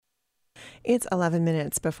It's 11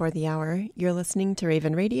 minutes before the hour. You're listening to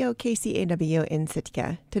Raven Radio, KCAW in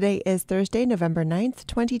Sitka. Today is Thursday, November 9th,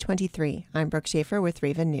 2023. I'm Brooke Schaefer with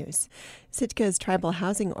Raven News. Sitka's tribal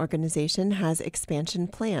housing organization has expansion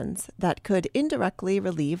plans that could indirectly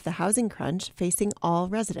relieve the housing crunch facing all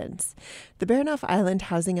residents. The Baranof Island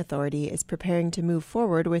Housing Authority is preparing to move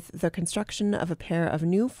forward with the construction of a pair of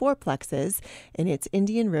new fourplexes in its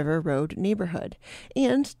Indian River Road neighborhood,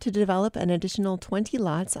 and to develop an additional 20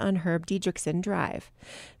 lots on Herb Diedrichson Drive.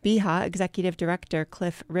 BHA Executive Director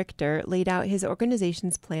Cliff Richter laid out his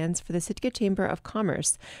organization's plans for the Sitka Chamber of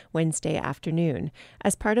Commerce Wednesday afternoon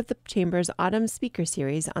as part of the Chamber's Autumn Speaker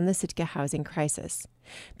Series on the Sitka housing crisis.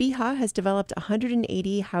 BHA has developed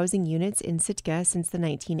 180 housing units in Sitka since the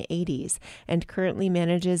 1980s and currently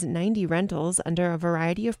manages 90 rentals under a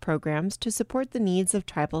variety of programs to support the needs of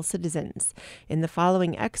tribal citizens. In the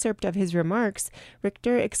following excerpt of his remarks,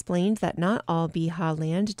 Richter explained that not all BHA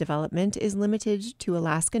land development is limited to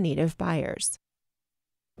Alaska Native buyers.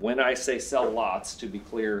 When I say sell lots, to be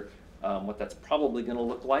clear, what that's probably going to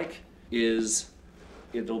look like is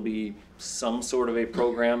it'll be some sort of a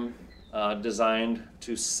program designed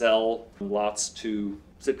to sell lots to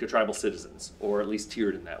Sitka tribal citizens, or at least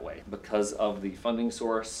tiered in that way. Because of the funding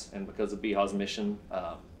source and because of BHA's mission,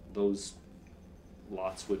 those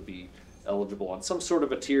lots would be eligible on some sort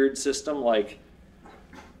of a tiered system, like,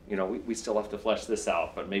 you know, we still have to flesh this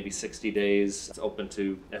out, but maybe 60 days it's open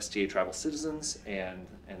to STA tribal citizens, and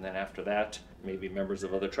then after that, maybe members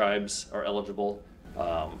of other tribes are eligible.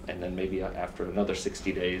 And then maybe after another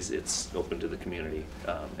 60 days, it's open to the community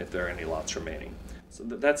if there are any lots remaining. So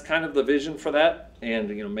that's kind of the vision for that. And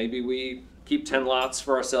you know, maybe we keep 10 lots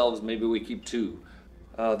for ourselves, maybe we keep 2.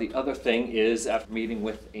 The other thing is, after meeting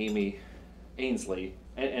with Amy Ainsley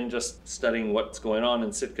and just studying what's going on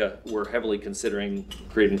in Sitka, we're heavily considering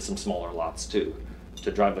creating some smaller lots too,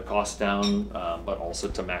 to drive the cost down, but also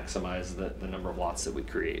to maximize the number of lots that we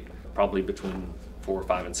create. Probably between 4,000,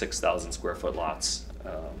 5,000, and 6,000 square foot lots.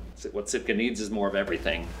 What Sitka needs is more of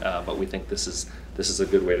everything, but we think this is a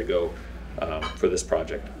good way to go for this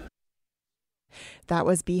project. That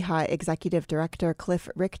was BHA Executive Director Cliff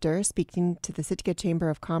Richter speaking to the Sitka Chamber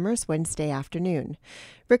of Commerce Wednesday afternoon.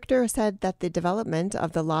 Richter said that the development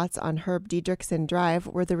of the lots on Herb Diedrichson Drive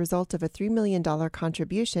were the result of a $3 million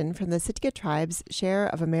contribution from the Sitka tribe's share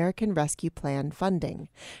of American Rescue Plan funding.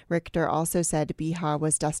 Richter also said BHA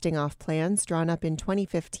was dusting off plans drawn up in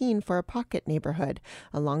 2015 for a pocket neighborhood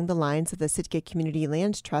along the lines of the Sitka Community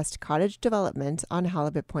Land Trust cottage development on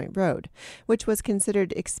Halibut Point Road, which was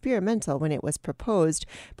considered experimental when it was proposed,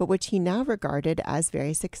 but which he now regarded as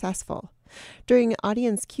very successful. During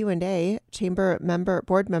audience Q&A,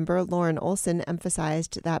 board member Lauren Olson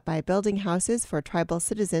emphasized that by building houses for tribal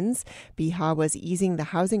citizens, BHA was easing the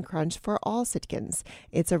housing crunch for all Sitkans.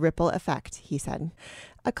 It's a ripple effect, he said.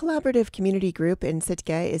 A collaborative community group in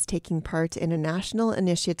Sitka is taking part in a national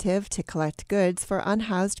initiative to collect goods for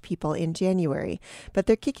unhoused people in January, but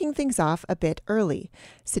they're kicking things off a bit early.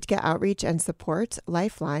 Sitka Outreach and Support,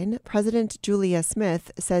 Lifeline, President Julia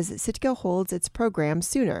Smith says Sitka holds its program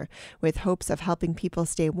sooner, with hopes of helping people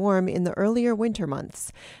stay warm in the earlier winter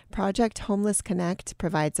months. Project Homeless Connect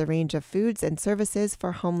provides a range of foods and services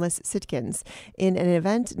for homeless Sitkans in an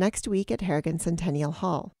event next week at Harrigan Centennial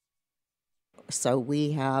Hall. So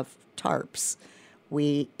we have tarps.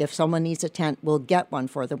 If someone needs a tent, we'll get one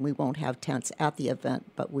for them. We won't have tents at the event,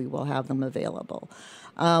 but we will have them available.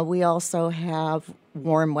 We also have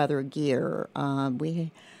warm weather gear.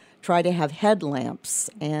 We try to have headlamps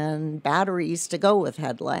and batteries to go with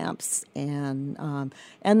headlamps, and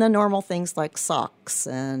the normal things like socks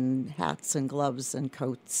and hats and gloves and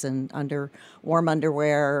coats and warm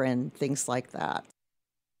underwear and things like that.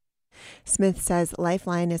 Smith says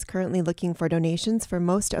Lifeline is currently looking for donations for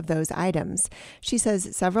most of those items. She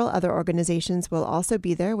says several other organizations will also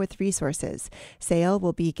be there with resources. SAIL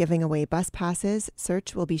will be giving away bus passes,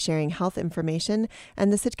 Search will be sharing health information,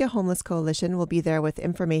 and the Sitka Homeless Coalition will be there with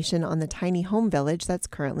information on the tiny home village that's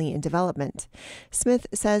currently in development. Smith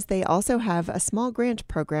says they also have a small grant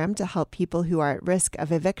program to help people who are at risk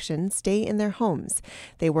of eviction stay in their homes.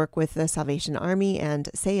 They work with the Salvation Army and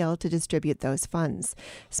SAIL to distribute those funds.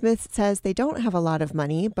 Smith says they don't have a lot of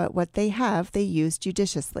money, but what they have, they use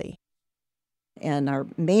judiciously. And our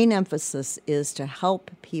main emphasis is to help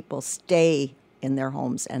people stay in their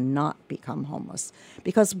homes and not become homeless.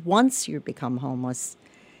 Because once you become homeless,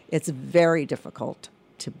 it's very difficult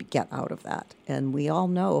to get out of that. And we all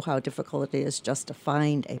know how difficult it is just to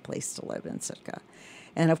find a place to live in Sitka.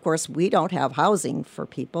 And of course, we don't have housing for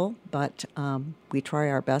people, but we try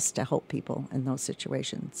our best to help people in those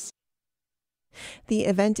situations. The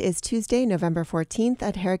event is Tuesday, November 14th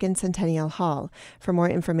at Harrigan Centennial Hall. For more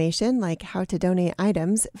information, like how to donate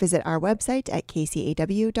items, visit our website at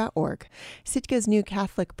kcaw.org. Sitka's new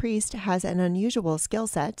Catholic priest has an unusual skill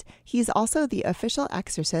set. He's also the official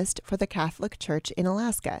exorcist for the Catholic Church in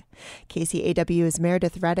Alaska. KCAW's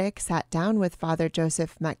Meredith Reddick sat down with Father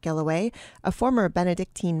Joseph McGilloway, a former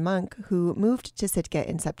Benedictine monk who moved to Sitka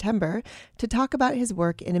in September, to talk about his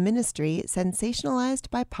work in a ministry sensationalized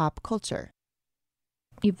by pop culture.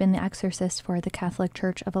 You've been the exorcist for the Catholic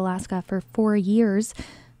Church of Alaska for 4 years.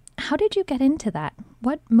 How did you get into that?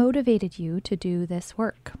 What motivated you to do this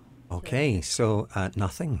work? Okay, so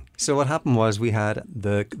nothing. So what happened was we had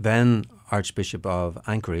the then Archbishop of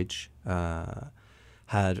Anchorage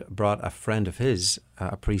had brought a friend of his,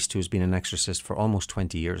 a priest who's been an exorcist for almost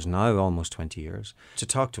 20 years, to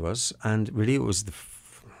talk to us. And really it was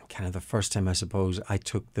kind of the first time, I suppose, I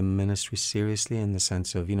took the ministry seriously in the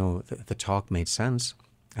sense of, the talk made sense.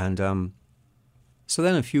 And so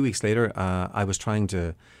then a few weeks later, I was trying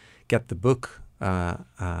to get the book,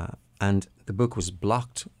 and the book was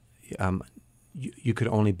blocked. You could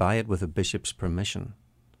only buy it with a bishop's permission.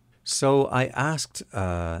 So I asked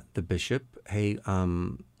the bishop, hey,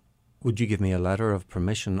 would you give me a letter of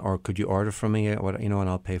permission, or could you order from me, and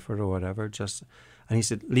I'll pay for it or whatever? And he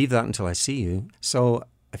said, leave that until I see you. So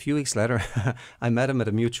a few weeks later, I met him at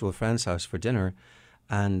a mutual friend's house for dinner,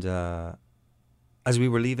 and as we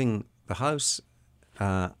were leaving the house,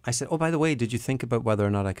 I said, oh, by the way, did you think about whether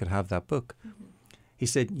or not I could have that book? Mm-hmm. He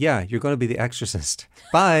said, yeah, you're going to be the exorcist.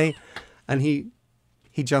 Bye. And he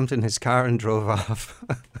jumped in his car and drove off.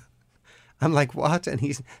 I'm like, what? And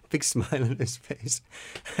he's big smile on his face.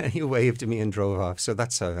 And he waved to me and drove off. So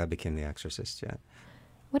that's how I became the exorcist, yeah.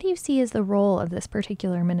 What do you see as the role of this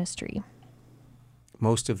particular ministry?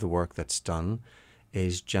 Most of the work that's done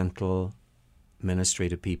is gentle ministry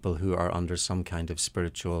to people who are under some kind of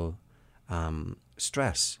spiritual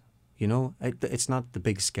stress. It's not the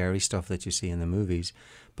big scary stuff that you see in the movies,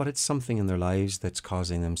 but it's something in their lives that's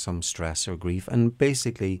causing them some stress or grief. And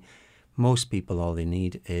basically, most people, all they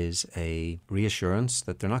need is a reassurance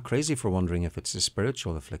that they're not crazy for wondering if it's a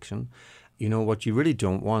spiritual affliction. What you really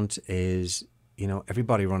don't want is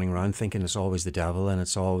everybody running around thinking it's always the devil and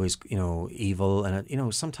it's always, evil.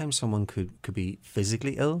 And, sometimes someone could be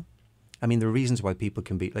physically ill. I mean, there are reasons why people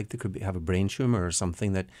can be, like they could have a brain tumor or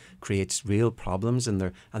something that creates real problems and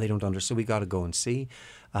they don't understand. So we got to go and see.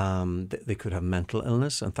 They could have mental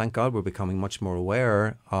illness. And thank God we're becoming much more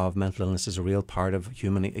aware of mental illness as a real part of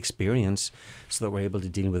human experience so that we're able to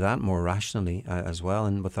deal with that more rationally as well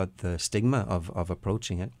and without the stigma of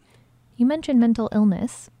approaching it. You mentioned mental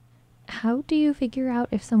illness. How do you figure out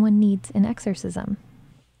if someone needs an exorcism?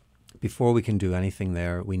 Before we can do anything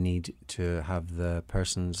there, we need to have the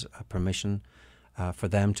person's permission for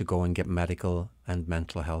them to go and get medical and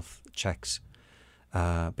mental health checks.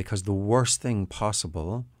 Because the worst thing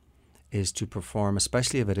possible is to perform,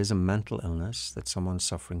 especially if it is a mental illness that someone's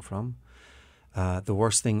suffering from, the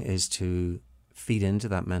worst thing is to feed into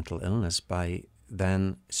that mental illness by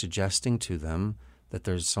then suggesting to them that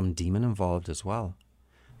there's some demon involved as well.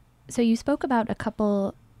 So you spoke about a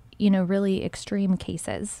couple, really extreme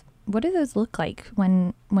cases. What do those look like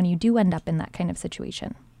when you do end up in that kind of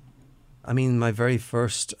situation? I mean, my very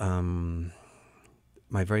first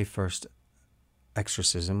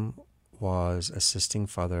exorcism was assisting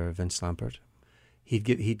Father Vince Lampert.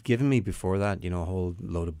 He'd given me before that, a whole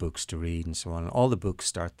load of books to read and so on. All the books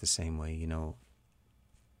start the same way,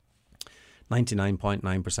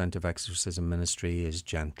 99.9% of exorcism ministry is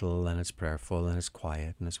gentle and it's prayerful and it's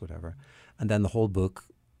quiet and it's whatever. And then the whole book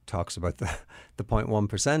talks about the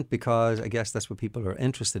 0.1% because I guess that's what people are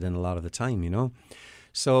interested in a lot of the time,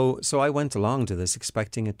 So I went along to this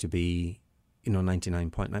expecting it to be,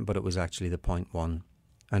 99.9, but it was actually the 0.1.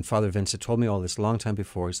 And Father Vince had told me all this a long time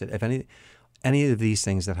before. He said, if any of these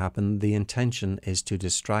things that happen, the intention is to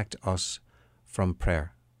distract us from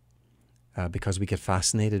prayer because we get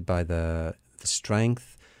fascinated by the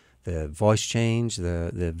strength, the voice change,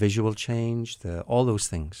 the visual change, all those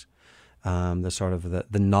things. The sort of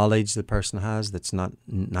the knowledge the person has that's not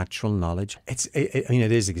natural knowledge. It's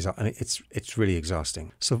really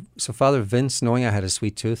exhausting. So Father Vince, knowing I had a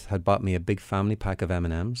sweet tooth, had bought me a big family pack of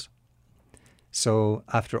M&Ms. So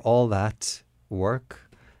after all that work,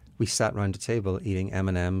 we sat around a table eating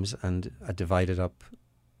M&Ms and a divided up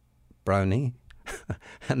brownie.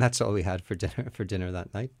 And that's all we had for dinner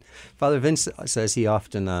that night. Father Vince says he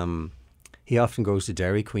often goes to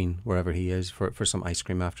Dairy Queen, wherever he is, for some ice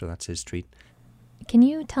cream after. That's his treat. Can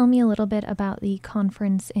you tell me a little bit about the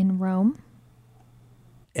conference in Rome?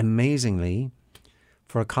 Amazingly,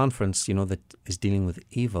 for a conference, that is dealing with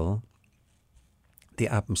evil, the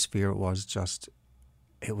atmosphere was just,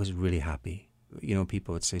 it was really happy. You know,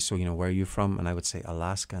 people would say, so, you know, where are you from? And I would say,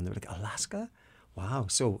 Alaska. And they were like, Alaska? Wow.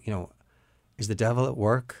 So, you know, is the devil at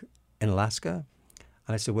work in Alaska?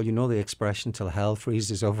 And I said, well, you know the expression, till hell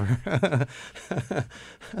freezes over. I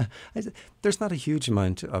said, there's not a huge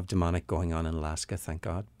amount of demonic going on in Alaska, thank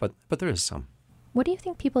God, but there is some. What do you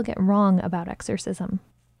think people get wrong about exorcism?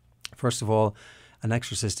 First of all, an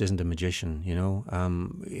exorcist isn't a magician, you know.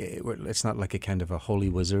 It's not like a kind of a holy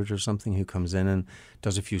wizard or something who comes in and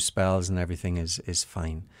does a few spells and everything is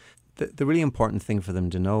fine. The really important thing for them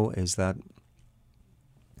to know is that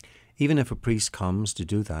even if a priest comes to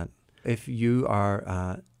do that, if you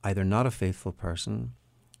are either not a faithful person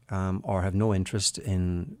or have no interest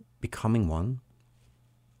in becoming one,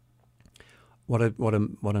 what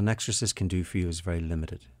an exorcist can do for you is very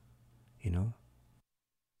limited, you know.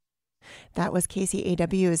 That was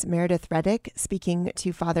KCAW's Meredith Reddick speaking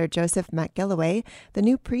to Father Joseph McGilloway, the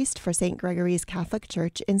new priest for St. Gregory's Catholic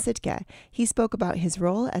Church in Sitka. He spoke about his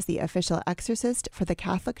role as the official exorcist for the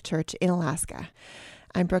Catholic Church in Alaska.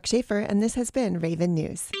 I'm Brooke Schaefer, and this has been Raven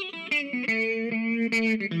News.